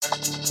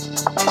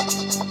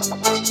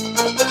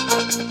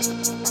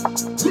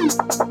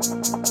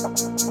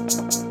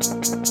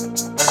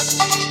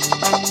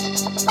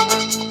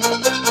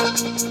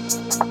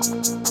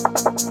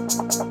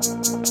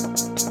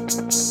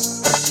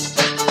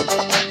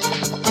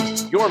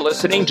You're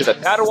listening to the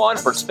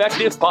Padawan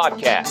Perspective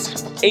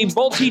Podcast, a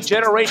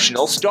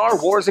multi-generational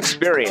Star Wars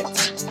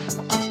experience.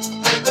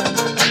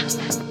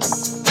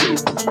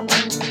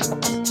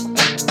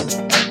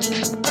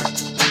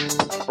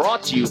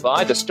 Brought to you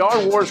by the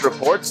Star Wars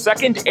Report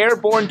 2nd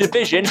Airborne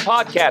Division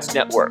Podcast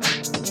Network.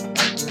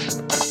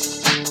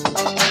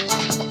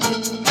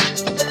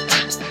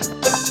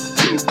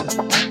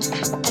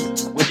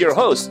 With your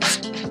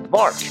hosts,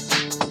 Mark,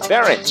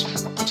 Barrett,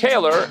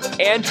 Taylor,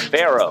 and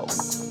Pharaoh.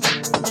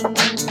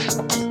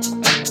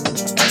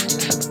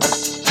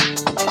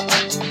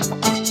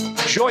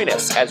 Join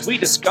us as we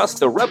discuss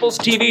the Rebels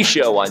TV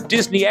show on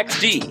Disney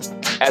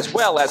XD, as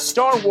well as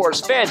Star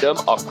Wars fandom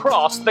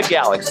across the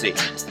galaxy.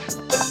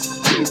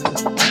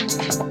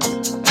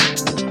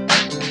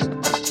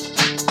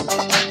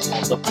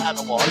 The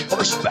Padawan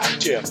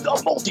Perspective,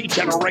 the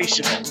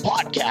multi-generational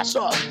podcast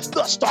of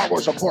the Star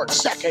Wars Report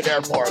 2nd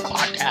Airborne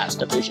Podcast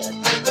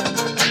Division.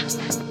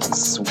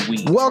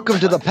 Sweet. Welcome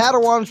to the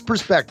Padawan's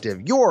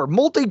Perspective, your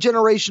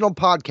multi-generational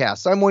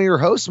podcast. I'm one of your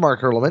hosts,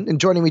 Mark Hurleman, and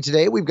joining me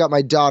today, we've got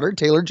my daughter,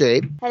 Taylor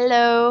Jade.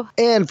 Hello.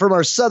 And from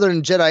our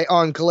Southern Jedi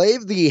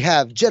Enclave, we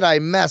have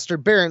Jedi Master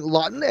Barrett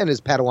Lawton and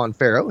his Padawan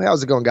Pharaoh.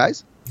 How's it going,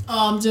 guys?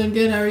 I'm doing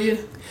good. How are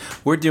you?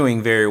 We're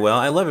doing very well.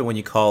 I love it when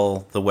you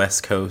call the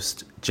West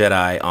Coast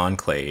Jedi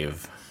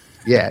Enclave.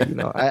 Yeah, you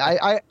know,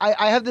 I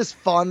have this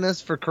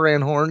fondness for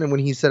Karan Horn, and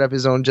when he set up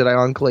his own Jedi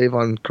Enclave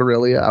on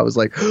Corellia, I was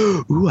like,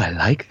 ooh, I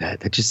like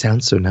that. That just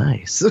sounds so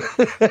nice.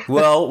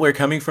 Well, we're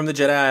coming from the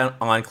Jedi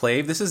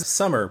Enclave. This is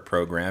summer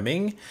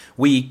programming.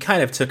 We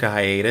kind of took a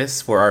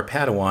hiatus for our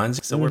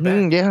Padawans, so we're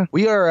back. Yeah,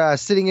 we are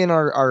sitting in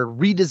our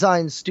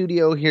redesigned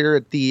studio here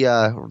at the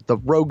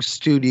Rogue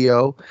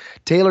Studio.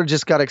 Taylor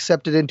just got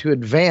accepted into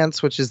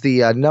Advance, which is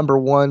the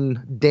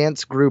 #1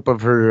 dance group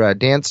of her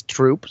dance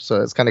troupe, so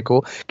that's kind of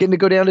cool. Getting to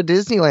go down to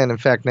Disneyland, in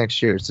fact,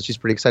 next year. So she's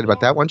pretty excited about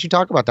that. Why don't you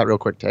talk about that real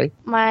quick, Tay?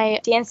 My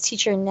dance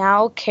teacher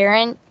now,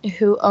 Karen,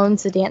 who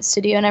owns the dance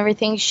studio and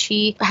everything,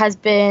 she has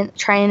been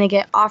trying to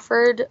get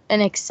offered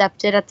and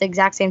accepted at the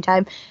exact same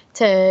time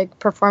to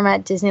perform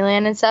at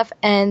Disneyland and stuff.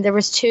 And there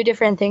was 2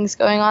 different things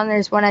going on.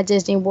 There's one at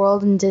Disney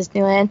World and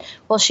Disneyland.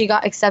 Well, she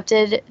got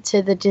accepted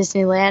to the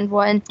Disneyland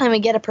one, and we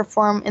get to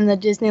perform in the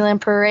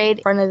Disneyland parade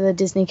in front of the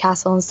Disney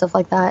Castle and stuff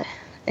like that.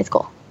 It's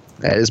cool.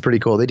 That is pretty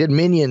cool. They did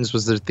Minions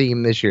was their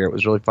theme this year. It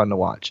was really fun to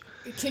watch.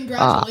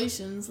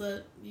 Congratulations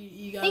that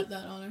you got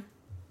that honor.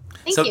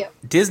 Thank you.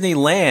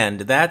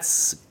 Disneyland,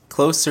 that's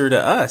closer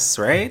to us,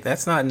 right?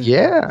 That's not in...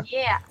 Yeah.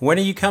 Yeah. When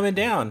are you coming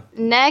down?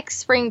 Next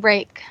spring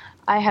break.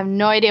 I have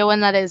no idea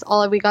when that is.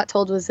 All we got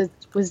told was it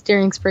was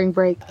during spring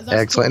break.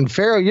 Excellent. Cool. And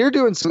Pharaoh, you're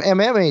doing some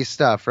MMA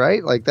stuff,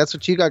 right? Like that's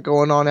what you got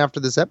going on after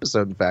this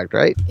episode, in fact,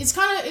 right? It's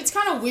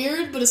kind of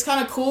weird, but it's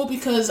kind of cool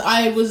because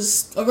I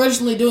was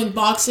originally doing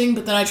boxing,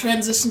 but then I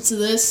transitioned to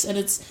this, and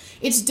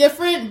it's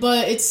different,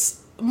 but it's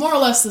more or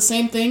less the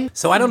same thing.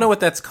 So I don't know what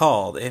that's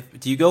called.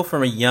 Do you go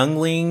from a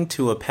youngling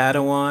to a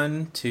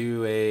Padawan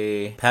to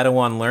a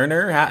Padawan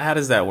learner? How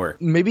does that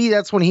work? Maybe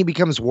that's when he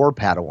becomes War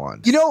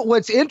Padawan. You know,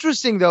 what's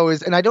interesting, though,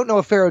 is, and I don't know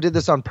if Pharaoh did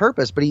this on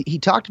purpose, but he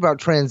talked about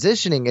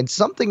transitioning, and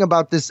something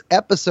about this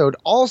episode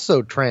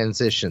also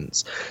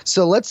transitions.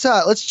 So let's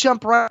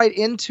jump right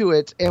into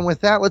it, and with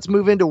that, let's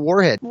move into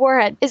Warhead.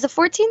 Warhead is the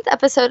 14th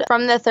episode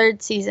from the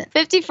 3rd season,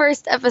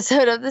 51st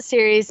episode of the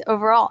series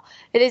overall.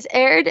 It is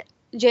aired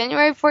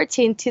January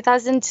 14,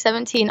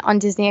 2017 on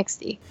Disney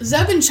XD.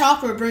 Zeb and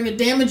Chopper bring a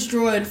damaged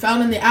droid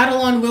found in the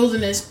Atollon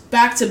wilderness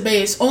back to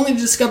base, only to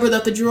discover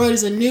that the droid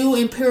is a new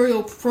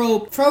Imperial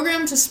probe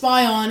programmed to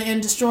spy on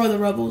and destroy the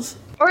rebels.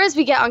 Or as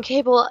we get on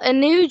cable, a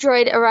new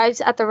droid arrives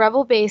at the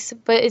rebel base,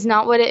 but is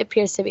not what it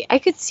appears to be. I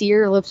could see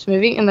your lips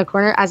moving in the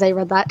corner as I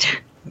read that.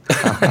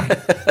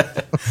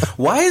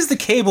 Why is the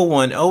cable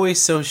one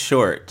always so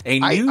short? A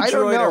new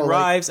droid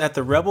arrives at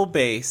the rebel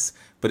base,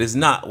 but is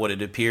not what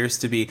it appears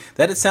to be.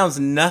 That it sounds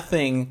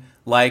nothing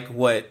like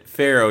what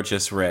Pharaoh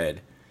just read.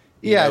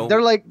 Yeah,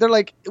 they're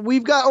like,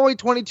 we've got only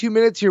 22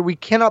 minutes here. We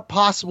cannot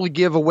possibly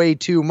give away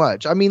too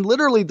much. I mean,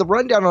 literally, the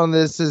rundown on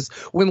this is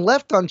when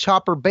left on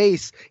Chopper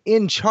Base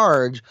in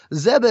charge,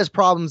 Zeb has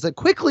problems that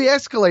quickly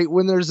escalate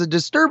when there's a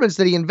disturbance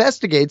that he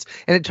investigates,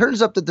 and it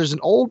turns up that there's an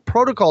old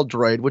protocol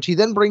droid, which he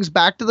then brings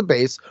back to the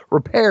base,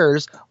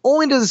 repairs,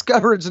 only to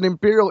discover it's an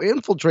Imperial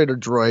infiltrator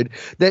droid,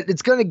 that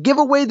it's going to give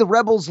away the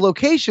rebels'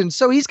 location.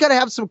 So he's got to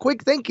have some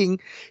quick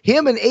thinking.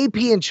 Him and AP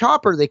and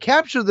Chopper, they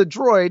capture the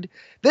droid.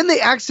 Then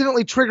they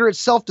accidentally trigger its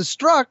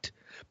self-destruct,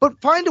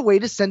 but find a way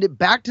to send it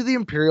back to the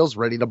Imperials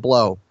ready to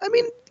blow. I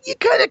mean, you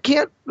kind of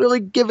can't really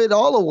give it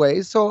all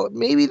away, so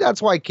maybe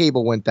that's why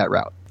Cable went that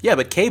route. Yeah,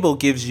 but Cable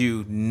gives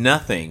you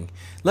nothing.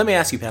 Let me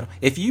ask you, Pat,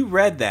 if you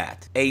read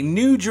that, a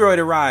new droid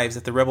arrives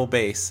at the Rebel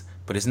base,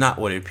 but is not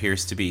what it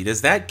appears to be,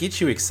 does that get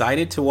you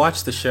excited to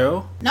watch the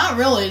show? Not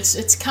really.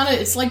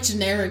 It's like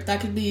generic. That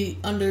could be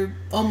under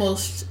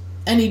almost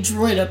any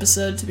droid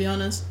episode, to be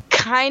honest.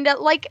 Kind of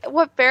like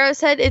what Pharaoh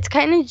said, it's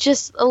kind of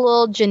just a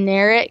little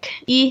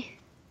generic-y.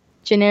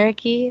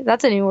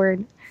 That's a new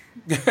word.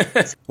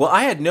 Well,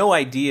 I had no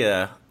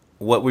idea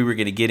what we were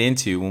going to get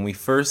into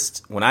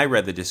when I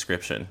read the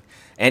description.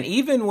 And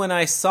even when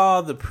I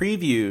saw the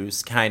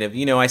previews, kind of,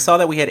 I saw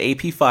that we had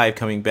AP5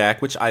 coming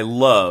back, which I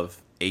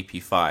love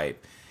AP5.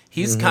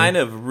 He's kind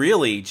of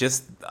really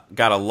just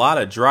got a lot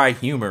of dry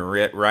humor,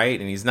 right?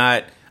 And he's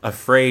not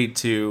afraid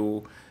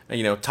to,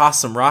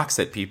 toss some rocks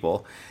at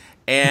people.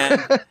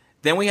 And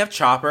then we have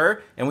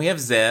Chopper, and we have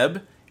Zeb,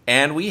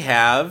 and we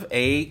have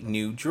a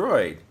new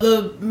droid.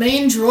 The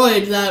main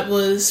droid that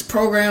was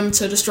programmed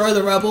to destroy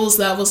the rebels,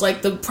 that was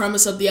like the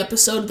premise of the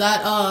episode,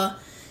 that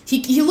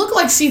he looked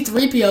like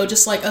C-3PO,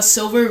 just like a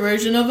silver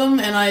version of him,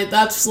 and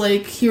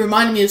he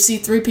reminded me of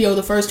C-3PO,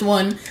 the first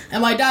one.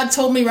 And my dad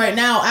told me right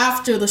now,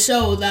 after the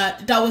show,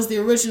 that was the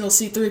original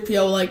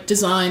C-3PO like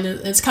design.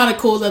 It's kind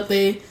of cool that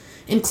they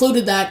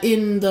included that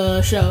in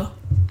the show.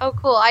 Oh,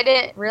 cool. I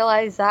didn't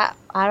realize that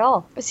at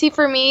all. See,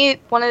 for me,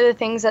 one of the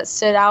things that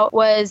stood out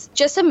was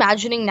just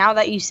imagining, now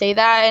that you say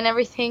that and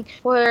everything,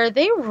 were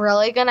they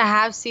really going to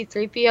have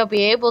C-3PO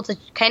be able to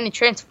kind of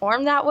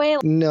transform that way?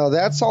 No,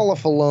 that's all a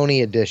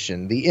Filoni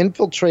addition. The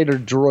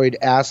infiltrator droid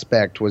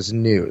aspect was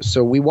new.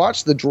 So we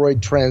watched the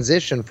droid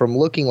transition from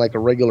looking like a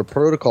regular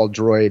protocol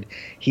droid.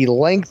 He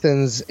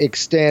lengthens,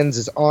 extends,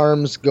 his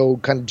arms go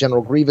kind of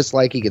General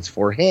Grievous-like. He gets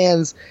 4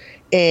 hands.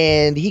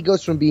 And he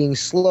goes from being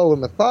slow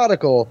and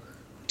methodical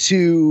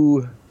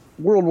to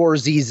World War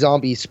Z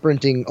zombie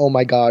sprinting, oh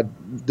my god,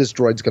 this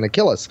droid's gonna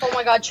kill us. Oh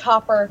my god,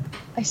 Chopper.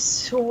 I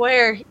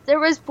swear. There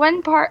was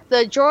one part,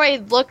 the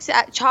droid looks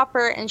at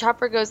Chopper, and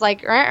Chopper goes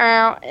like,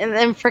 and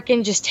then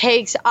freaking just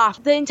takes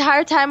off. The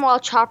entire time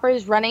while Chopper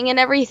is running and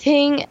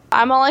everything,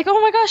 I'm all like,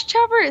 oh my gosh,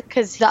 Chopper!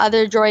 Because the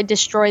other droid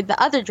destroyed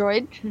the other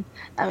droid.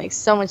 That makes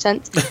so much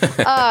sense.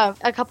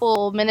 A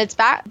couple minutes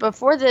back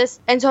before this.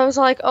 And so I was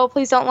like, oh,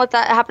 please don't let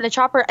that happen to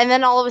Chopper. And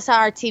then all of a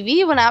sudden our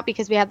TV went out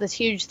because we had this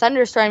huge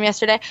thunderstorm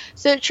yesterday.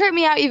 So it tripped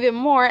me out even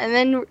more. And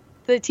then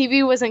the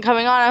TV wasn't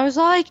coming on. I was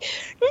like,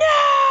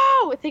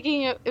 no!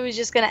 Thinking it was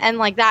just going to end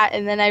like that.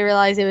 And then I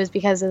realized it was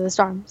because of the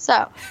storm.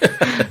 So...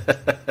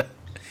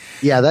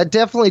 Yeah, that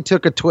definitely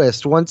took a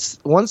twist. Once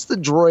the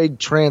droid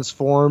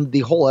transformed, the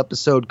whole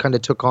episode kind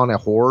of took on a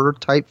horror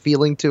type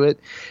feeling to it.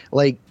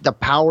 Like the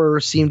power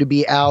seemed to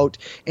be out,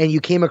 and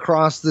you came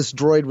across this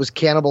droid was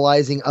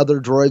cannibalizing other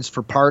droids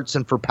for parts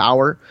and for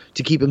power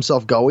to keep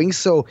himself going.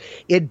 So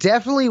it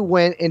definitely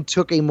went and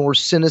took a more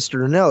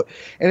sinister note.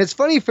 And it's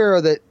funny,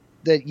 Pharaoh, that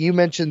you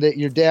mentioned that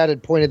your dad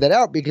had pointed that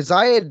out, because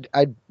I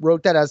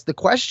wrote that as the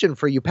question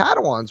for you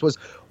Padawans was,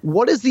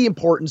 what is the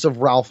importance of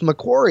Ralph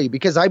McQuarrie?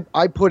 Because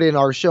I put in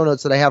our show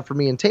notes that I have for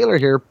me and Taylor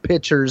here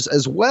pictures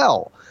as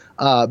well,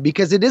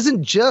 because it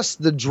isn't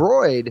just the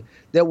droid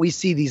that we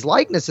see these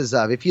likenesses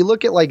of. If you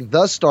look at like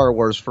the Star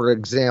Wars, for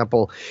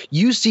example,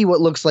 you see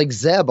what looks like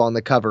Zeb on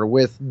the cover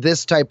with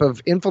this type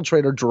of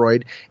infiltrator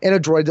droid and a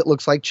droid that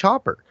looks like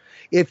Chopper.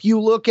 If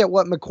you look at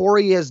what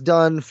McQuarrie has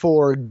done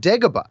for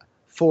Dagobah,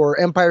 for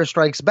Empire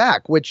Strikes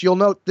Back, which you'll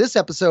note this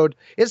episode,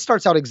 it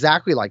starts out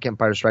exactly like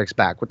Empire Strikes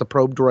Back with the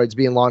probe droids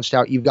being launched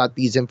out. You've got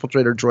these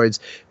infiltrator droids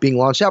being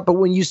launched out. But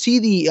when you see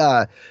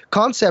the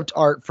concept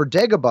art for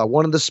Dagobah,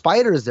 one of the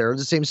spiders there are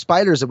the same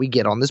spiders that we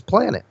get on this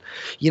planet.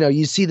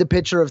 You see the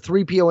picture of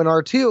 3PO and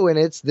R2, and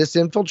it's this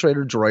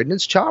infiltrator droid, and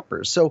it's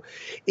Chopper. So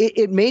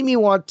it made me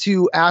want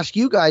to ask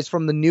you guys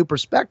from the new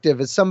perspective,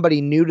 as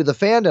somebody new to the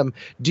fandom,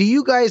 do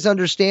you guys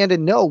understand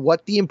and know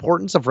what the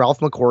importance of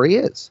Ralph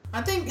McQuarrie is?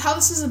 I think how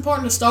this is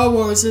important to Star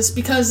Wars is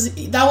because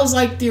that was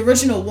like the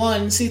original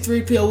one.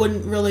 C-3PO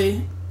wouldn't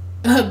really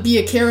be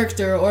a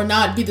character, or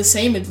not be the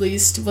same at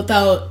least,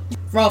 without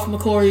Ralph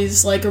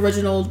McQuarrie's like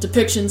original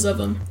depictions of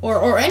him,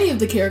 or any of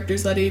the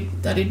characters that he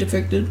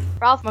depicted.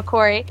 Ralph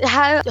McQuarrie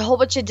had a whole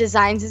bunch of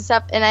designs and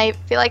stuff, and I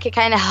feel like it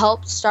kind of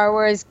helped Star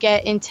Wars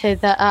get into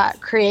the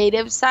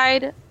creative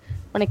side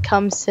when it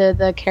comes to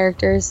the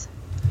characters.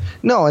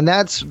 No, and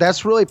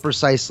that's really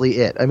precisely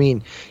it. I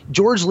mean,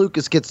 George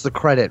Lucas gets the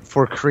credit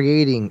for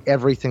creating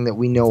everything that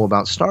we know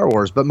about Star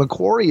Wars, but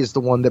McQuarrie is the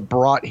one that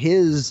brought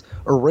his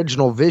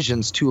original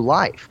visions to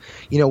life.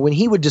 When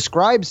he would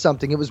describe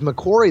something, it was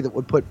McQuarrie that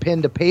would put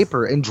pen to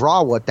paper and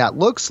draw what that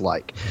looks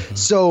like. Mm-hmm.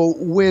 So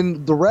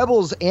when the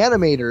Rebels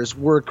animators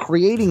were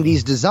creating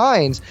these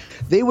designs,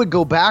 they would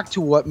go back to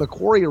what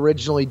McQuarrie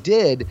originally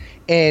did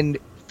and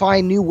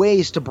find new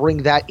ways to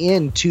bring that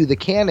into the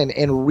canon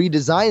and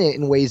redesign it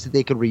in ways that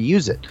they could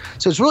reuse it.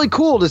 So it's really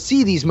cool to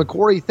see these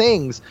McQuarrie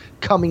things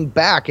coming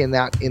back in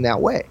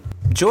that way.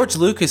 George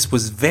Lucas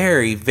was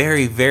very,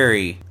 very,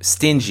 very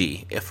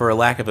stingy, for a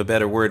lack of a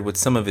better word, with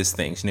some of his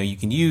things. You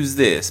can use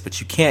this,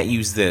 but you can't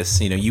use this.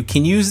 You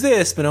can use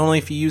this, but only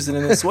if you use it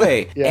in this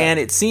way. Yeah. And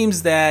it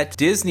seems that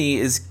Disney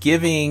is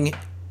giving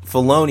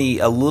Filoni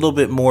a little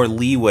bit more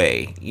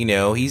leeway.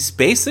 He's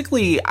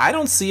basically, I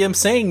don't see him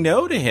saying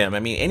no to him. I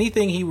mean,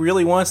 anything he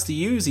really wants to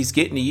use, he's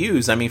getting to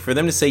use. I mean, for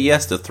them to say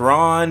yes to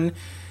Thrawn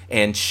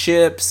and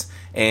ships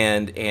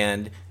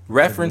and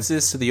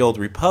references to the Old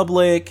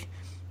Republic,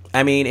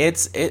 I mean,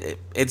 it's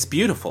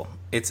beautiful.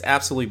 It's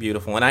absolutely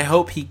beautiful, and I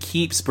hope he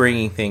keeps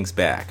bringing things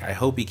back.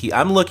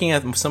 I'm looking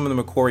at some of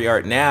the McQuarrie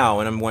art now,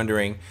 and I'm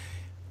wondering,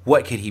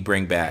 what could he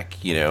bring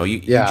back? You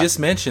Yeah. just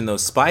mentioned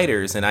those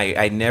spiders, and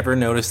I never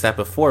noticed that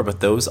before, but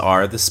those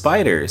are the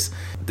spiders.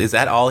 Is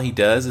that all he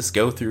does, is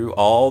go through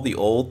all the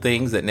old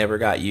things that never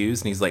got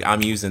used, and he's like,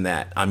 I'm using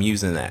that, I'm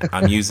using that,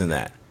 I'm using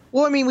that.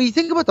 Well, I mean, when you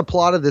think about the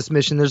plot of this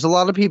mission, there's a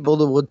lot of people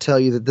that will tell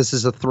you that this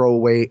is a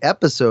throwaway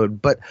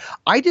episode, but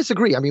I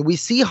disagree. I mean, we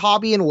see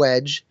Hobby and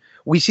Wedge.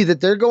 We see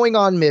that they're going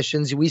on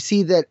missions. We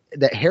see that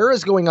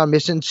Hera's going on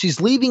missions. She's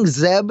leaving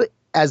Zeb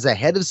as a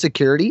head of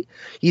security.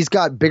 He's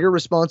got bigger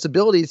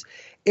responsibilities.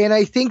 And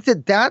I think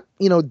that,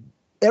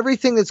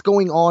 everything that's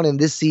going on in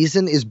this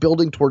season is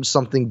building towards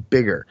something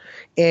bigger.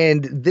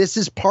 And this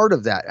is part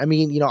of that. I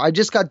mean, I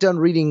just got done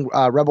reading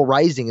Rebel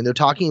Rising, and they're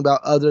talking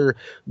about other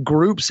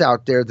groups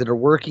out there that are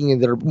working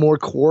and that are more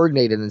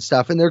coordinated and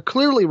stuff. And they're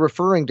clearly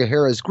referring to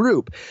Hera's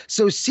group.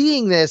 So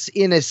seeing this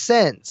in a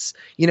sense,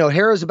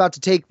 Hera's about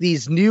to take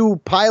these new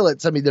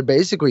pilots. I mean, they're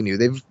basically new.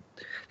 They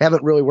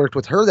haven't really worked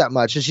with her that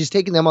much. And she's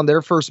taking them on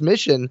their first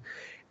mission.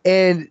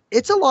 And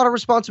it's a lot of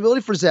responsibility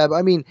for Zeb.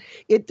 I mean,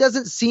 it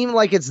doesn't seem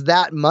like it's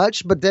that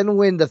much, but then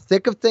when the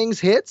thick of things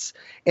hits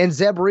and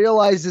Zeb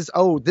realizes,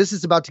 oh, this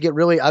is about to get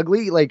really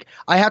ugly, like,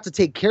 I have to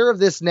take care of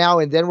this now,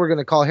 and then we're going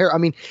to call Hera. I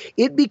mean,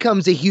 it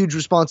becomes a huge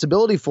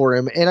responsibility for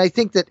him. And I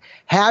think that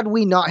had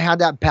we not had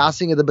that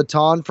passing of the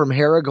baton from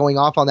Hera going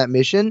off on that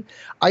mission,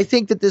 I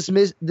think that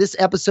this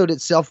episode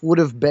itself would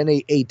have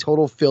been a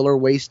total filler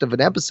waste of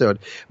an episode.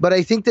 But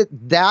I think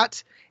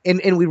that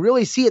and we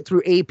really see it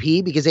through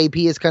AP, because AP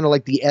is kind of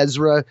like the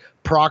Ezra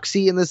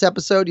proxy in this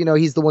episode.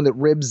 He's the one that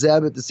ribs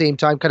Zeb at the same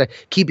time, kind of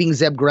keeping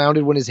Zeb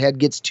grounded when his head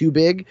gets too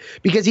big,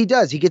 because he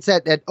gets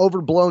that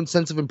overblown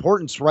sense of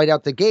importance right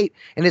out the gate.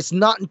 And it's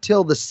not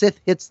until the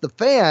Sith hits the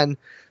fan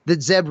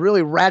that Zeb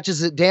really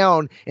ratchets it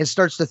down and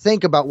starts to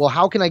think about, well,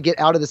 how can I get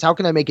out of this? How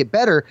can I make it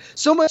better?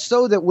 So much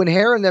so that when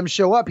Hera and them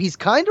show up, he's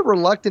kind of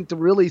reluctant to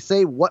really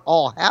say what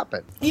all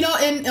happened.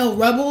 In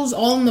Rebels,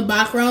 all in the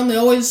background, they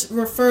always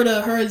refer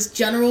to her as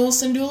General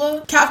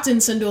Syndulla. Captain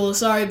Syndulla,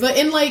 sorry. But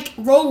in,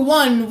 Rogue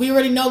One, we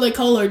already know they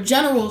call her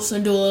General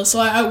Syndulla.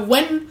 So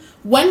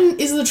when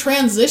is the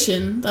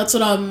transition? That's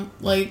what I'm,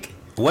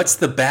 What's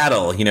the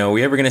battle? Are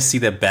we ever going to see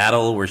the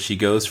battle where she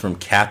goes from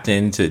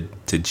captain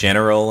to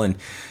general? And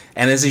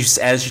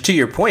as to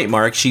your point,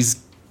 Mark,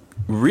 she's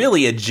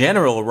really a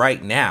general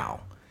right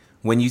now.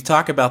 When you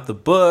talk about the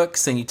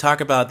books and you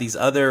talk about these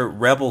other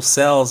rebel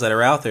cells that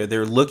are out there,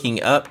 they're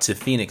looking up to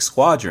Phoenix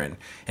Squadron.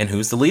 And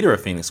who's the leader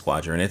of Phoenix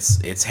Squadron?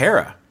 It's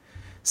Hera.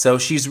 So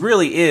she's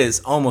really is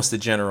almost a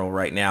general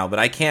right now. But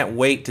I can't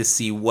wait to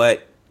see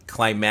what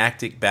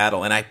climactic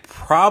battle. And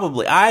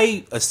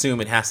I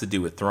assume it has to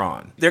do with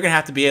Thrawn. They're going to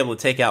have to be able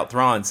to take out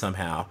Thrawn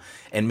somehow.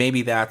 And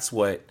maybe that's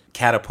what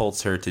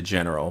catapults her to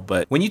general.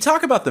 But when you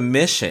talk about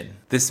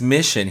this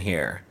mission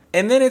here,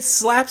 and then it's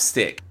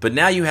slapstick, but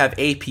now you have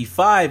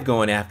AP5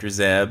 going after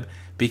Zeb,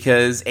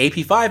 because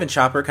AP5 and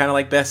Chopper are kind of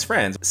like best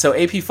friends. So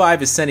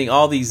AP5 is sending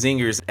all these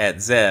zingers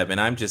at Zeb, and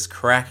I'm just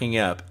cracking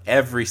up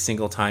every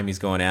single time he's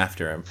going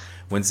after him.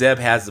 When Zeb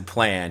has the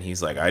plan,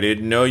 he's like, I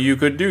didn't know you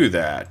could do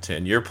that,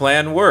 and your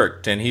plan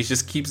worked, and he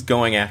just keeps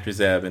going after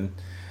Zeb, and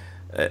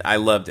I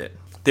loved it.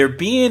 They're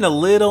being a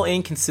little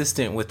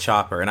inconsistent with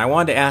Chopper, and I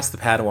wanted to ask the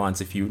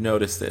Padawans if you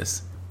noticed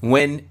this.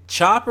 When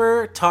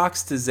Chopper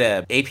talks to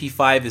Zeb,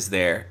 AP5 is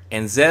there,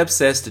 and Zeb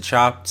says to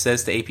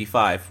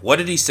AP5, what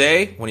did he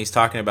say when he's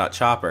talking about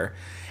Chopper?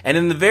 And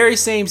in the very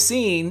same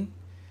scene,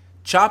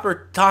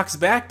 Chopper talks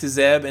back to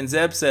Zeb, and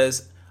Zeb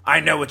says, I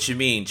know what you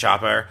mean,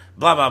 Chopper,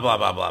 blah, blah, blah,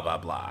 blah, blah, blah,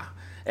 blah.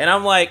 And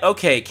I'm like,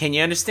 okay, can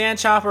you understand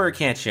Chopper or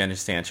can't you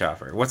understand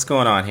Chopper? What's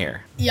going on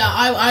here? Yeah,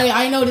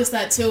 I noticed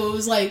that too.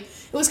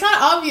 It was kind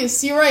of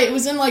obvious. You're right. It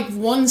was in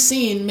one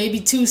scene, maybe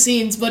two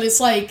scenes, but it's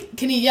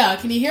can you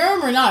hear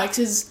him or not?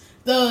 Because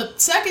the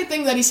second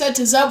thing that he said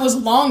to Zeb was a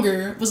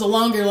longer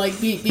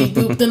beep beep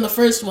boop than the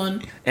first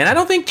one. And I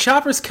don't think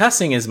Chopper's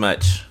cussing as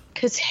much.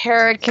 Because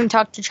Hera can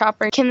talk to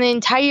Chopper. Can the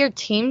entire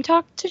team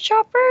talk to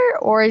Chopper?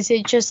 Or is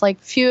it just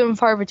few and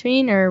far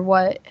between, or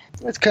what?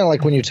 It's kind of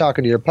like when you're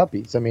talking to your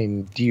puppies. I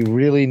mean, do you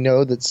really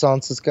know that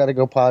Sansa's got to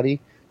go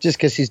potty just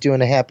because she's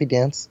doing a happy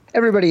dance?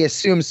 Everybody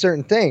assumes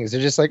certain things.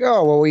 They're just like,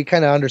 oh, well, we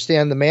kind of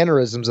understand the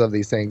mannerisms of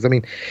these things. I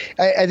mean,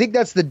 I think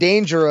that's the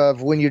danger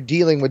of when you're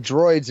dealing with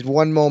droids. At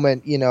one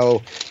moment,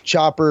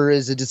 Chopper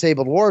is a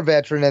disabled war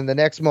veteran, and the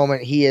next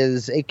moment he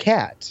is a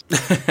cat.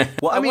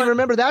 Well,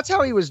 remember, that's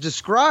how he was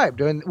described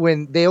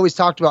when they always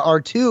talked about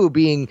R2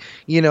 being,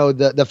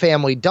 the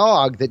family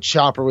dog, that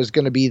Chopper was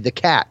going to be the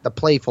cat, the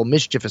playful,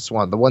 mischievous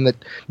one, the one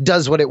that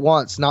does what it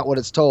wants, not what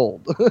it's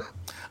told.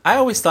 I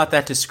always thought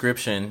that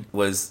description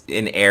was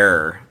in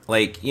error.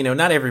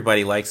 Not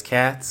everybody likes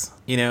cats.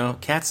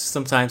 Cats are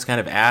sometimes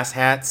kind of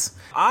asshats.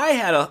 I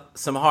had a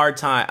hard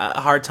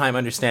time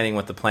understanding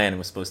what the plan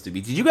was supposed to be.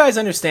 Did you guys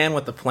understand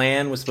what the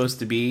plan was supposed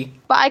to be?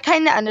 But I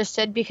kind of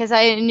understood, because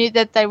I knew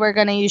that they were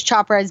going to use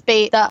Chopper as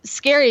bait. The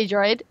scary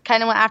droid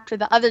kind of went after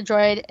the other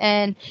droid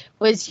and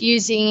was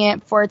using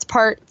it for its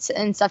parts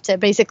and stuff to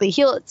basically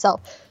heal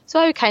itself. So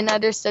I kind of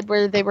understood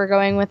where they were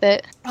going with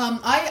it.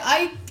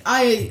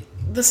 I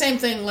the same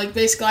thing.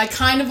 Basically, I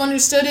kind of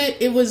understood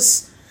it.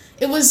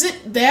 It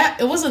wasn't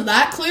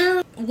that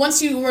clear.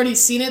 Once you've already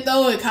seen it,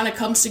 though, it kind of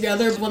comes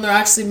together. When they're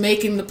actually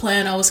making the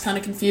plan, I was kind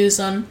of confused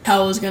on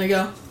how it was going to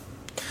go.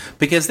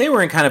 Because they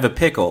were in kind of a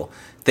pickle.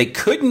 They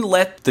couldn't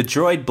let the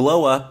droid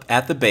blow up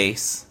at the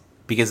base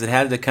because it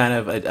had the kind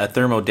of a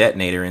thermo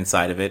detonator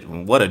inside of it.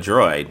 What a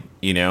droid,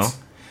 you know?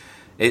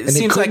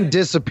 It couldn't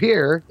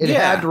disappear. It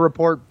had to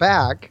report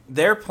back.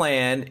 Their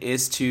plan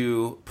is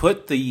to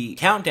put the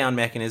countdown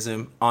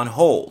mechanism on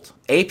hold.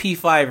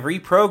 AP5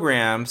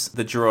 reprograms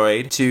the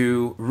droid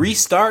to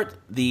restart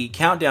the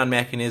countdown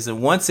mechanism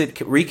once it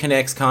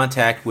reconnects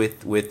contact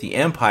with the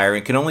Empire.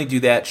 It can only do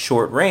that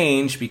short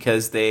range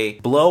because they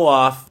blow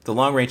off the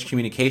long-range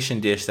communication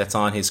dish that's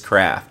on his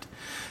craft.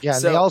 Yeah,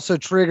 and they also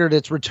triggered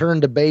its return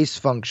to base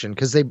function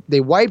because they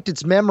wiped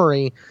its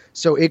memory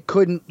so it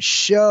couldn't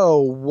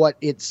show what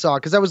it saw.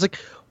 Because I was like,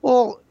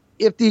 well,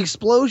 if the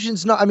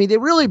explosion's not... I mean, they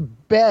really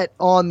bet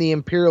on the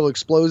Imperial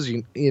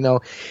explosion, you know.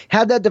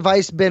 Had that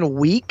device been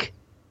weak,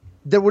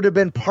 there would have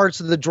been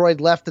parts of the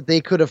droid left that they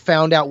could have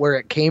found out where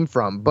it came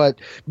from. But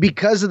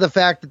because of the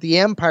fact that the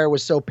Empire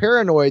was so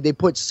paranoid, they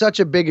put such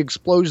a big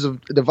explosive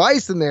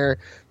device in there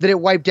that it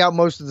wiped out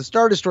most of the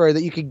Star Destroyer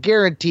that you could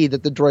guarantee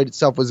that the droid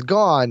itself was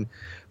gone.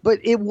 But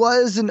it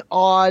was an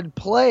odd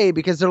play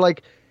because they're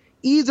like,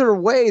 either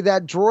way,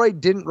 that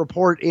droid didn't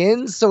report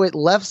in, so it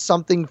left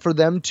something for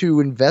them to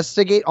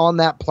investigate on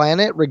that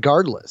planet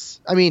regardless.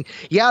 I mean,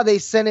 yeah, they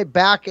sent it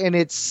back and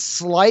it's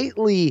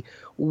slightly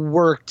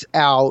worked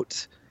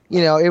out. You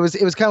know, it was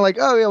kind of like,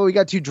 oh, yeah, we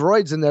got 2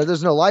 droids in there.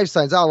 There's no life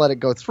signs. I'll let it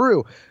go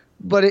through.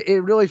 But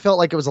it really felt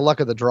like it was a luck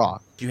of the draw.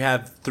 You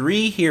have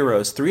 3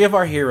 of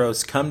our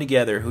heroes come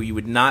together who you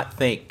would not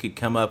think could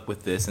come up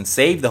with this and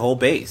save the whole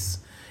base.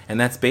 And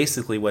that's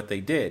basically what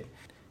they did.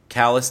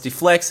 Callus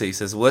deflects it. He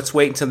says, well, let's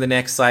wait until the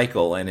next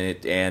cycle. And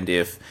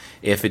if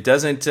it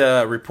doesn't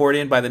report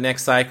in by the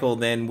next cycle,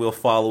 then we'll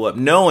follow up.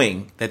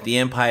 Knowing that the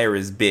Empire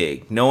is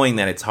big. Knowing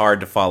that it's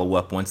hard to follow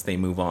up once they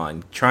move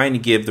on. Trying to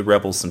give the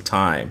rebels some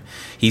time.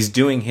 He's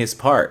doing his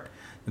part.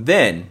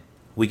 Then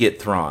we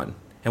get Thrawn.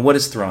 And what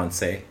does Thrawn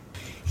say?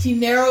 He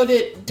narrowed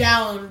it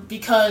down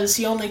because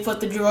he only put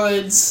the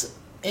droids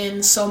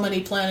in so many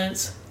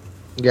planets.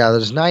 Yeah,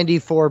 there's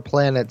 94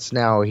 planets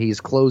now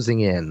he's closing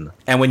in.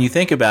 And when you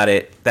think about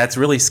it, that's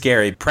really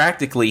scary.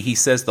 Practically, he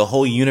says the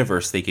whole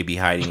universe they could be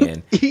hiding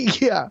in.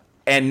 Yeah.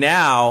 And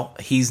now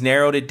he's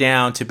narrowed it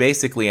down to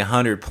basically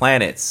 100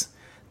 planets.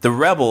 The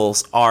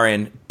rebels are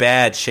in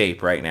bad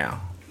shape right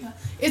now. Yeah.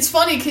 It's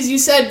funny because you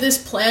said this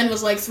plan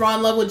was like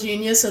Thrawn level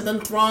genius, and then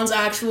Thrawn's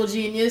actual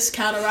genius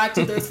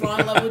counteracted their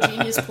Thrawn level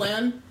genius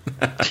plan.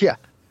 Yeah.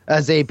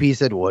 As AP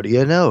said, what do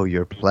you know?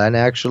 Your plan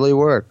actually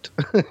worked.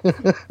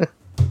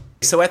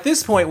 So at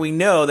this point, we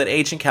know that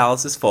Agent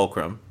Callus is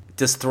Fulcrum.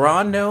 Does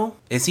Thrawn know?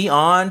 Is he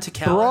on to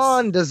Callus?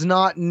 Thrawn does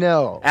not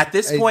know. At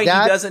this point, he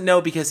doesn't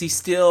know because he's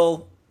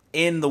still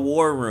in the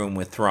war room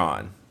with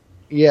Thrawn.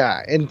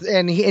 Yeah,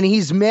 and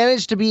he's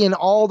managed to be in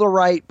all the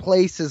right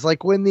places.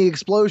 Like when the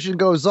explosion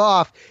goes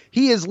off,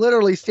 he is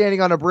literally standing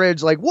on a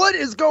bridge like, what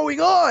is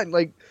going on?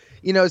 Like,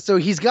 you know, so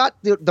he's got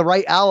the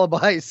right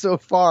alibi so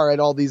far at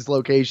all these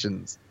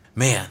locations.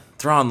 Man,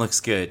 Thrawn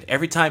looks good.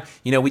 Every time,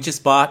 you know, we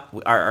just bought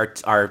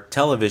our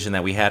television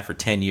that we had for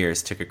 10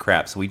 years, took a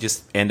crap. So we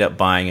just end up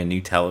buying a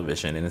new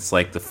television, and it's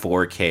like the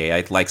 4K.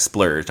 I like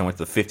splurged. I went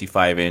to the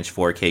 55-inch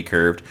 4K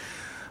curved.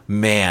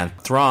 Man,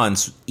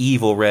 Thrawn's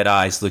evil red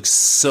eyes look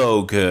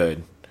so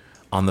good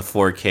on the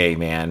 4K,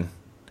 man.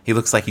 He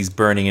looks like he's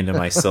burning into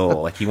my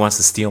soul, like he wants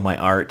to steal my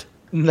art.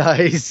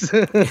 Nice.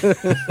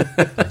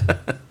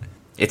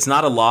 It's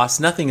not a loss.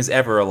 Nothing is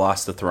ever a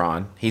loss to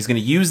Thrawn. He's going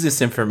to use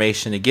this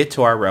information to get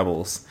to our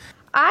rebels.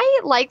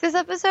 I like this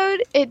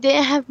episode. It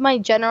didn't have my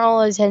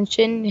general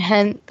attention,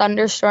 hence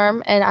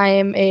Thunderstorm, and I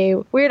am a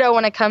weirdo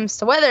when it comes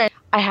to weather.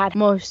 I had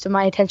most of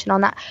my attention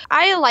on that.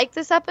 I like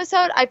this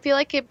episode. I feel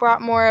like it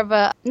brought more of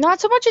a, not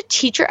so much a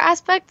teacher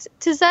aspect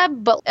to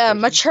Zeb, but a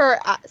mature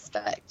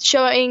aspect,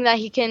 showing that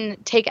he can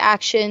take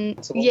action.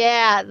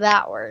 Yeah,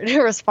 that word,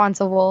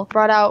 responsible.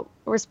 Brought out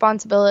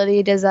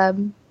responsibility to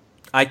Zeb.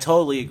 I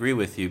totally agree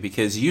with you,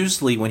 because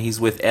usually when he's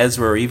with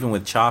Ezra or even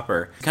with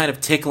Chopper, kind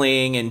of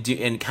tickling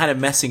and kind of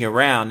messing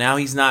around, now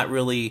he's not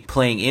really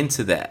playing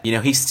into that. You know,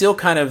 he's still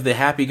kind of the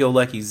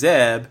happy-go-lucky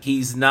Zeb.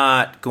 He's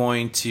not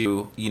going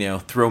to, you know,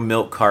 throw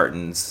milk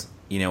cartons,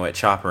 you know, at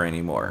Chopper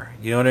anymore.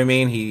 You know what I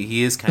mean?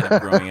 He is kind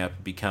of growing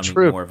up, becoming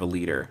more of a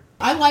leader.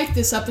 I like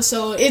this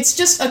episode. It's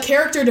just a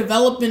character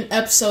development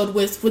episode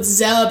with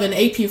Zeb and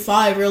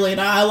AP5, really,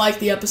 and I like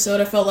the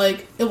episode. I felt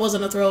like it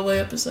wasn't a throwaway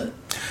episode.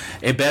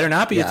 It better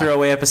not be a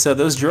throwaway episode.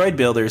 Those droid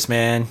builders,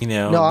 man, you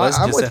know. No,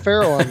 I'm with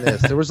Pharaoh on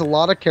this. There was a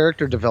lot of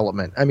character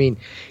development. I mean,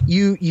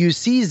 you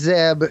see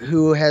Zeb,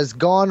 who has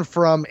gone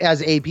from,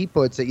 as AP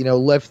puts it, you know,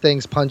 lift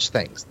things, punch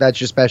things. That's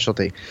your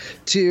specialty.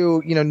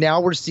 To, you know,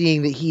 now we're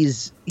seeing that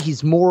he's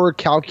more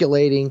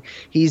calculating.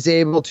 He's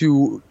able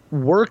to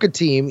work a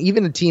team,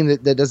 even a team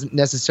that doesn't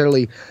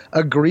necessarily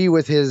agree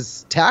with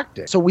his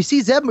tactics. So we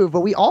see Zeb move, but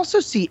we also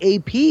see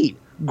AP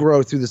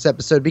grow through this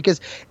episode, because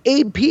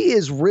AP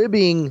is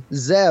ribbing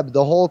Zeb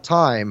the whole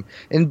time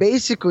and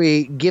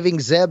basically giving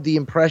Zeb the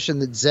impression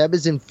that Zeb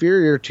is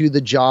inferior to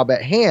the job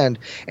at hand.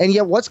 And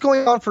yet what's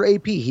going on for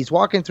AP? He's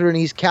walking through and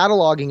he's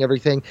cataloging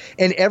everything,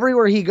 and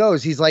everywhere he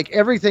goes, he's like,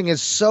 everything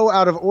is so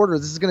out of order.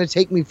 This is going to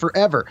take me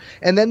forever.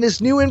 And then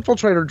this new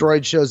infiltrator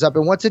droid shows up,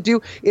 and what's it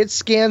do? It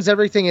scans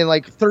everything in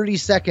like 30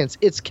 seconds.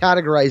 It's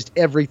categorized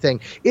everything.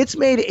 It's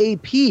made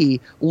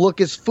AP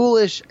look as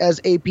foolish as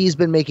AP's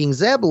been making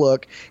Zeb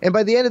look. And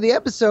by the end of the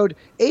episode,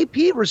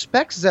 AP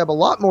respects Zeb a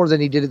lot more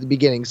than he did at the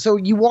beginning. So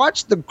you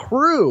watch the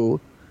crew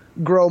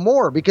grow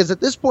more, because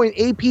at this point,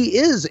 AP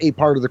is a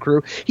part of the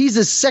crew. He's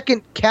a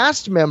second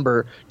cast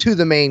member to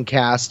the main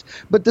cast,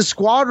 but the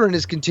squadron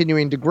is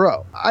continuing to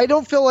grow. I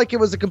don't feel like it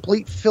was a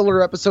complete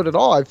filler episode at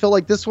all. I feel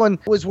like this one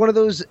was one of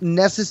those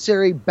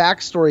necessary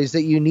backstories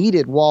that you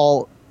needed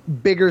while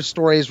bigger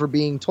stories were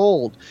being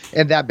told,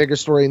 and that bigger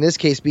story in this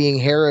case being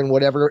Hera and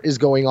whatever is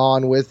going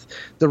on with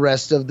the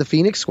rest of the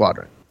Phoenix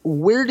Squadron.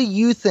 Where do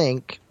you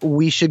think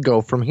we should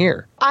go from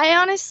here? I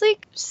honestly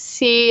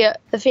see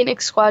the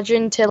Phoenix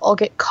Squadron to all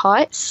get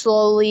caught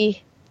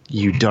slowly.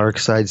 You dark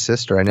side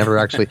sister. I never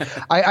actually...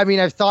 I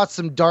mean, I've thought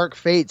some dark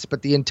fates,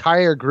 but the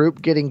entire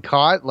group getting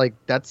caught, like,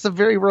 that's a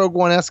very Rogue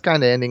One-esque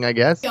kind of ending, I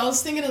guess. Yeah, I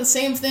was thinking of the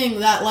same thing,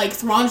 that, like,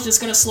 Thrawn's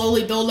just going to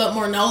slowly build up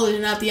more knowledge,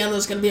 and at the end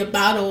there's going to be a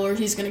battle, or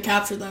he's going to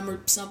capture them,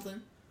 or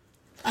something.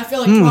 I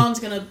feel like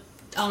Thrawn's going to,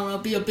 I don't know,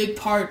 be a big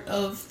part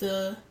of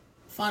the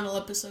final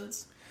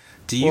episodes.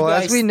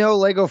 As we know,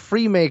 Lego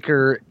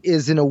Freemaker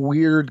is in a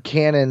weird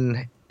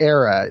canon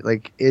era.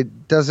 Like,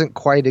 it doesn't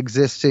quite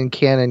exist in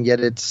canon, yet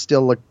it's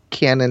still a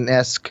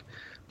canon-esque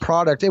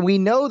product. And we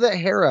know that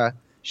Hera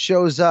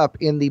shows up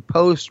in the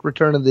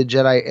post-Return of the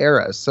Jedi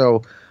era,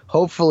 so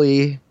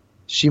hopefully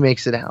she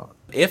makes it out.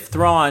 If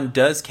Thrawn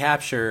does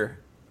capture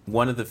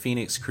one of the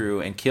Phoenix crew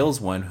and kills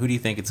one, who do you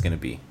think it's going to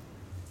be?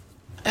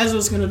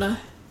 Ezra's going to die.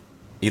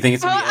 You think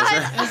it's going to be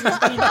Ezra? Ezra's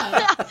going to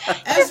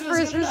die. His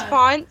first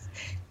response.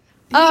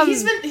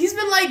 He's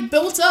been like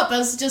built up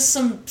as just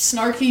some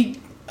snarky.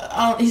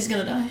 He's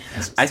gonna die.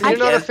 You're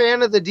not a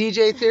fan of the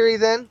DJ theory,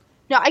 then?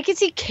 No, I could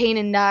see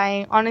Kanan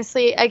dying.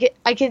 Honestly,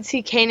 I could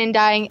see Kanan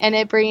dying and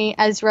it bringing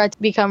Ezra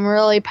to become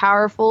really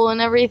powerful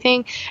and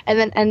everything, and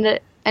then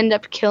end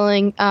up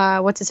killing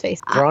what's his face?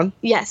 Thrawn?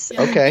 Yes.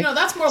 Yeah. Okay.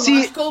 That's more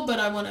logical,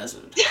 but I want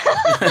Ezra.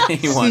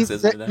 He wants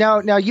Ezra to die. Now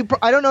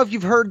I don't know if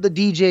you've heard the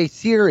DJ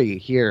theory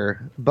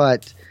here,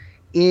 but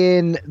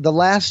in The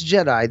Last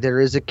Jedi,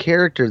 there is a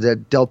character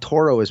that Del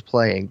Toro is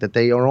playing that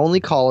they are only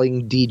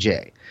calling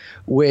DJ,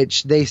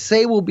 which they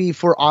say will be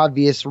for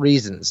obvious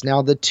reasons.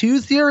 Now, the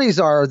two theories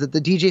are that the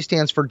DJ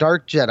stands for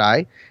Dark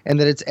Jedi and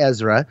that it's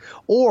Ezra,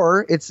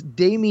 or it's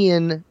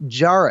Damien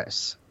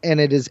Jarrus, and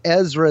it is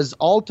Ezra's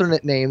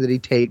alternate name that he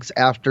takes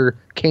after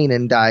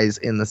Kanan dies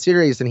in the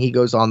series and he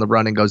goes on the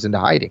run and goes into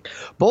hiding.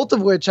 Both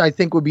of which I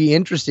think would be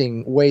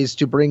interesting ways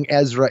to bring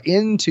Ezra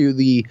into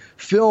the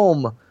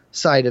film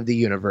side of the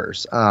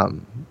universe.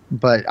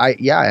 But I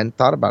hadn't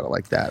thought about it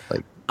like that.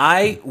 Like,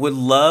 I would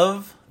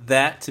love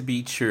that to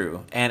be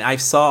true. And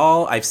I've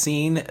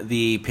seen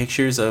the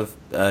pictures of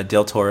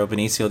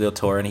Benicio del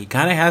Toro, and he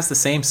kind of has the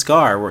same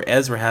scar where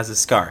Ezra has a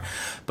scar.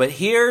 But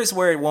here's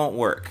where it won't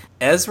work.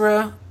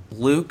 Ezra,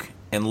 Luke,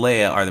 and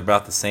Leia are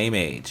about the same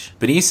age.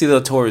 Benicio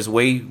del Toro is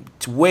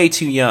way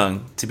too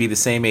young to be the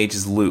same age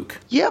as Luke.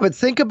 Yeah, but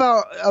think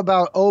about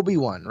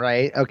Obi-Wan,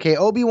 right? Okay,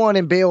 Obi-Wan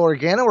and Bail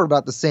Organa were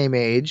about the same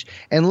age,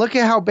 and look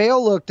at how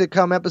Bail looked at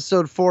come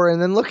episode 4,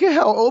 and then look at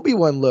how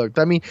Obi-Wan looked.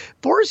 I mean,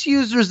 Force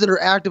users that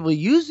are actively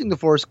using the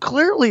Force,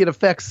 clearly it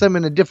affects them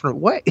in a different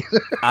way.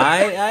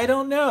 I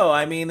don't know.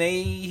 I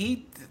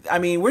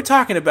mean, we're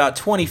talking about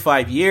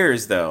 25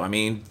 years, though. I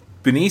mean,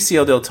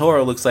 Benicio del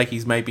Toro looks like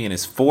he might be in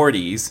his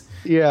 40s.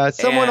 Yeah,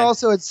 someone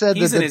also had said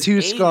that the two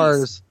 80s.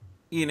 Scars.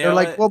 You know, they're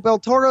like, well, Del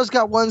Toro's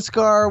got one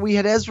scar. We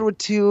had Ezra with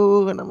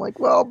two, and I'm like,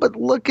 well, but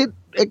look at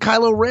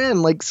Kylo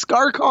Ren. Like,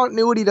 scar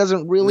continuity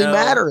doesn't really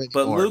matter anymore.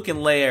 But Luke and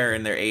Leia are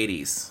in their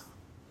 80s,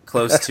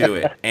 close to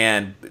it,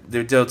 and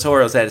Del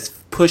Toro's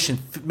pushing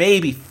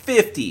maybe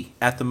 50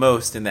 at the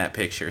most in that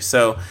picture.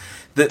 So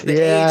the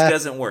age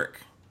doesn't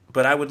work.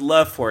 But I would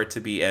love for it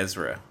to be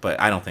Ezra, but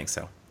I don't think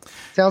so.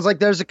 Sounds like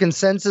there's a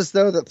consensus,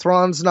 though, that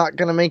Thrawn's not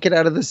going to make it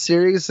out of the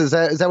series. Is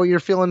that what you're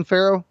feeling,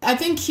 Pharaoh? I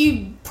think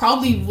he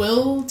probably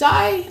will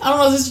die. I don't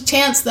know. There's a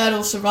chance that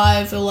he'll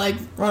survive. He'll, like,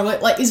 run away.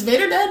 Like, is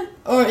Vader dead?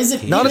 Or is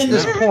it not at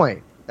this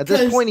point. At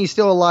this point, he's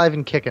still alive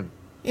and kicking.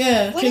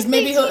 Yeah, because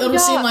maybe it'll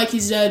seem like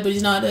he's dead, but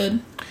he's not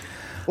dead.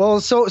 Well,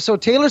 so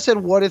Taylor said,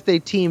 what if they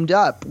teamed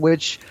up?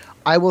 Which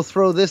I will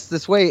throw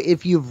this way.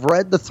 If you've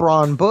read the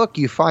Thrawn book,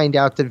 you find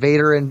out that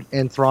Vader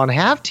and Thrawn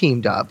have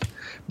teamed up.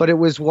 But it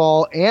was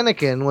while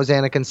Anakin was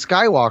Anakin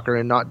Skywalker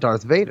and not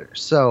Darth Vader.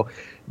 So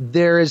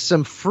there is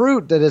some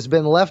fruit that has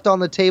been left on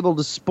the table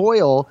to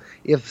spoil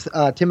if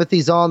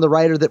Timothy Zahn, the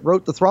writer that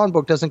wrote the Thrawn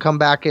book, doesn't come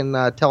back and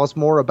tell us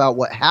more about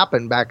what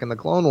happened back in the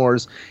Clone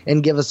Wars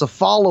and give us a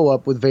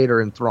follow-up with Vader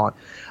and Thrawn.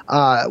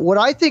 What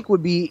I think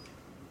would be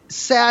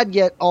sad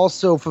yet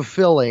also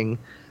fulfilling,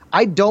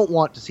 I don't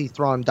want to see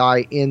Thrawn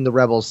die in the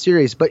Rebels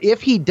series, but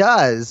if he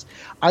does,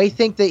 I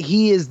think that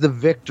he is the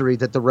victory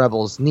that the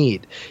Rebels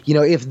need. You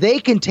know, if they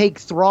can take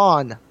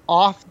Thrawn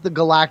off the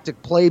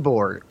galactic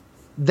playboard,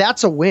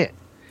 that's a win.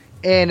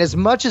 And as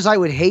much as I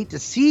would hate to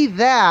see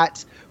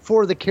that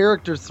for the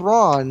character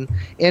Thrawn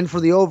and for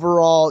the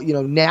overall, you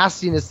know,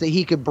 nastiness that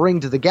he could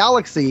bring to the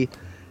galaxy,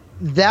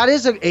 that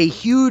is a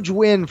huge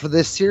win for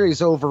this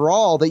series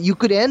overall that you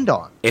could end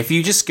on. If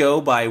you just go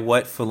by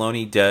what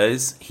Filoni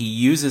does, he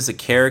uses a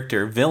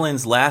character.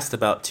 Villains last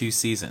about 2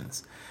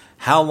 seasons.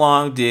 How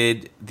long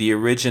did the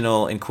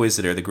original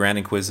Inquisitor, the Grand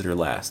Inquisitor,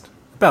 last?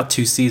 About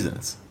 2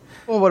 seasons.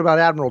 Well, what about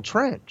Admiral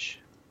Trench?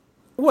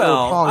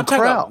 Well, I'm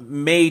talking Krell? about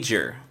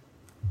major.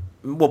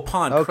 Well,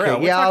 Pon Okay, Krell.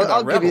 We're yeah, talking about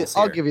I'll give you. Rebels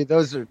I'll here. give you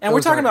those. And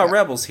we're talking about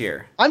Rebels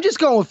here. I'm just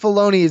going with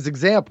Filoni as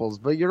examples,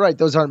 but you're right;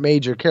 those aren't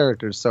major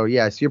characters. So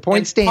yes, your point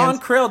And stands. Pon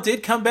Krell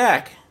did come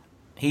back.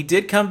 He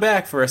did come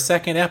back for a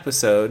second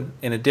episode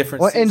in a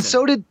different season.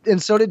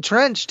 And so did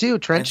Trench too.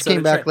 Trench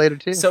came back later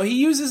too. So he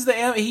uses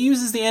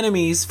the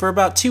enemies for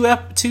about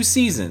two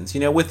seasons. You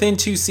know, within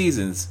 2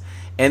 seasons,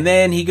 and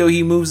then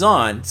he moves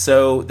on.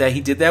 So that he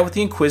did that with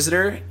the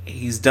Inquisitor.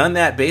 He's done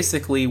that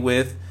basically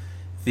with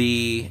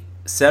the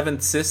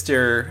Seventh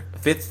Sister,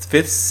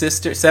 Fifth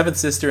Sister, Seventh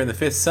Sister, and the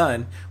Fifth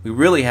Son. We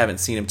really haven't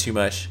seen him too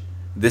much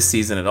this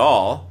season at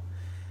all.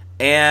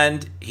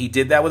 And he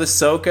did that with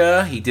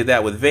Ahsoka. He did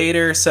that with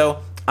Vader.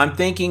 So I'm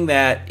thinking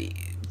that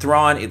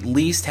Thrawn at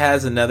least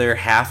has another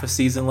half a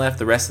season left.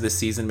 The rest of the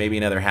season, maybe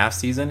another half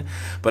season.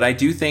 But I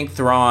do think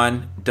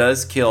Thrawn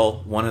does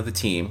kill one of the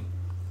team.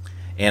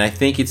 And I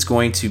think it's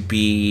going to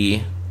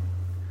be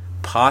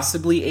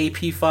possibly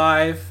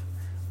AP5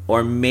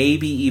 or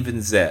maybe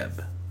even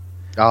Zeb.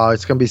 Oh,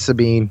 it's going to be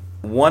Sabine.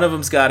 One of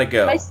them's got to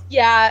go. I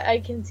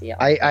can see it.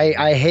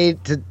 I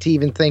hate to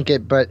even think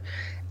it, but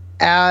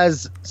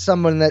as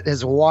someone that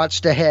has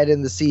watched ahead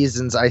in the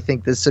seasons, I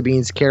think that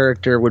Sabine's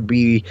character would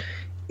be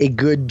a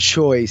good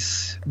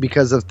choice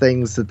because of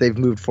things that they've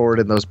moved forward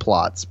in those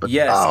plots. But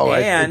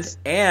yes,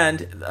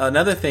 and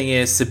another thing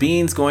is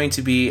Sabine's going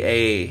to be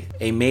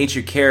a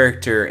major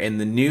character in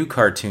the new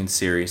cartoon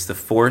series, the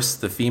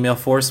female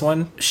Force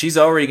one. She's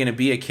already going to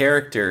be a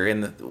character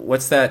in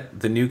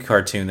the new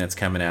cartoon that's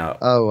coming out?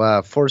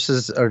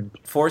 Forces of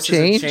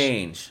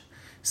Change.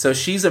 So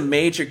she's a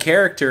major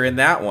character in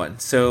that one.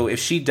 So if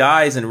she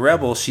dies in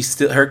Rebels,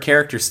 her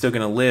character's still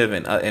going to live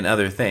in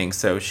other things.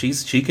 So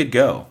she could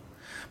go.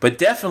 But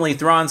definitely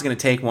Thrawn's going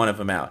to take one of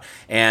them out.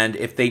 And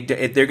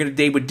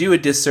they would do a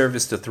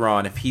disservice to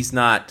Thrawn if he's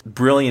not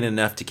brilliant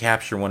enough to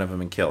capture one of them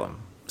and kill him.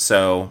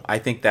 So I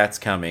think that's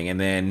coming, and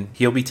then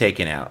he'll be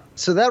taken out.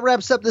 So that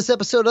wraps up this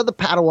episode of The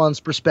Padawan's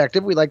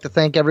Perspective. We'd like to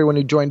thank everyone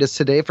who joined us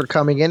today for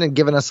coming in and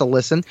giving us a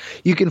listen.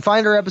 You can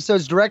find our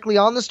episodes directly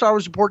on the Star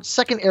Wars Report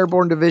 2nd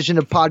Airborne Division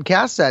of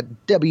podcasts at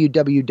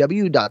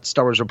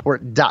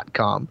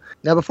www.starwarsreport.com.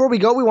 Now, before we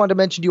go, we wanted to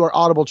mention to you our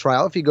Audible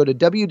trial. If you go to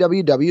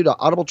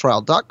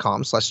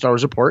www.audibletrial.com/Star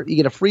Wars Report, you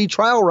get a free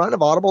trial run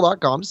of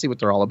audible.com to see what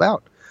they're all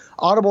about.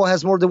 Audible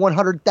has more than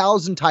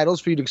 100,000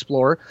 titles for you to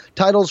explore.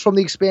 Titles from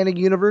the expanding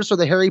universe or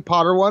the Harry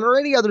Potter one or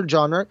any other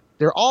genre.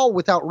 They're all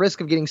without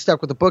risk of getting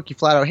stuck with a book you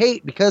flat out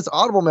hate because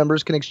Audible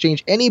members can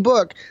exchange any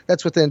book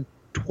that's within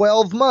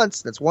 12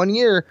 months, that's 1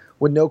 year,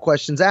 with no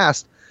questions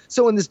asked.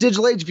 So in this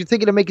digital age, if you're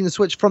thinking of making the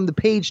switch from the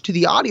page to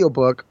the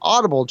audiobook,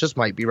 Audible just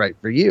might be right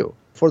for you.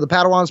 For the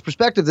Padawan's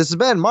Perspective, this has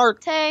been Mark,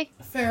 Tay,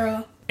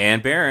 Farrah,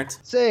 and Barrett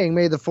saying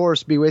may the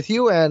Force be with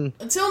you, and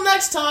until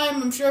next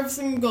time, I'm sure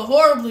everything will go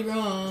horribly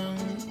wrong.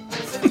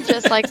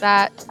 just like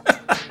that.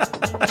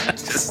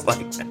 Just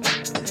like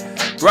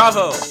that.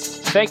 Bravo!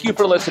 Thank you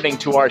for listening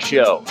to our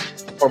show.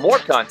 For more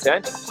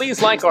content,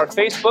 please like our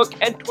Facebook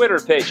and Twitter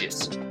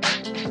pages.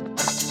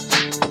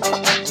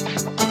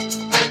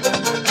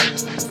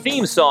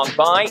 Theme song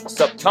by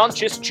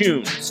Subconscious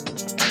Tunes.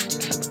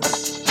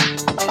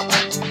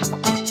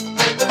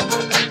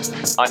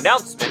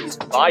 Announcements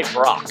by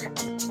Brock.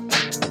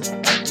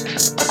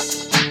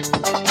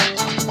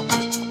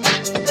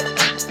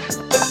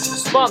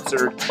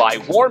 Sponsored by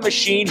War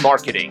Machine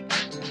Marketing.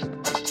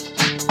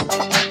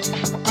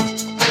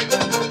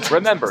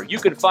 Remember, you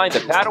can find the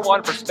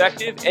Padawan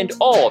Perspective and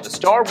all the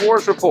Star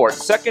Wars Report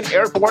 2nd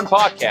Airborne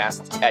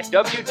podcasts at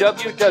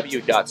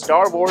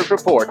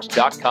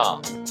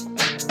www.starwarsreport.com.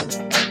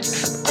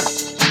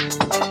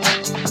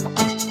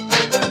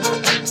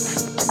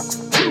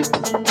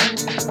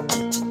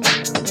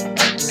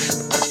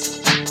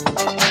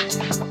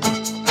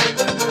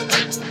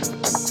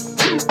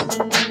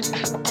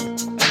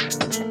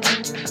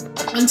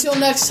 Until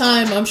next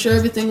time, I'm sure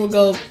everything will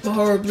go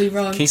horribly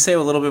wrong. Can you say a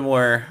little bit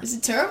more? Is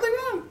it terribly wrong?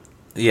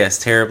 Yes,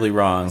 terribly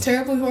wrong.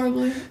 Terribly,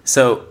 horribly?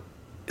 So,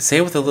 say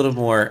it with a little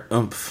more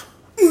oomph.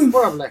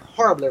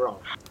 horribly wrong.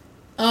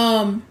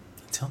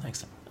 Until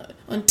next time.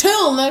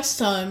 Until next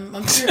time,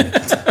 I'm sure.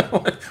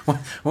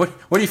 What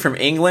are you, from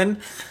England?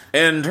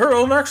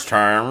 Until next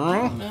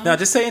time. No,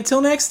 just say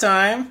until next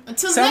time.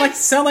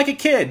 Sound like a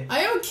kid. I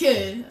am a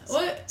kid.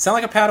 What? Sound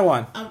like a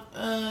Padawan.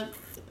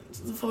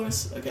 The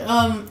Force. Okay.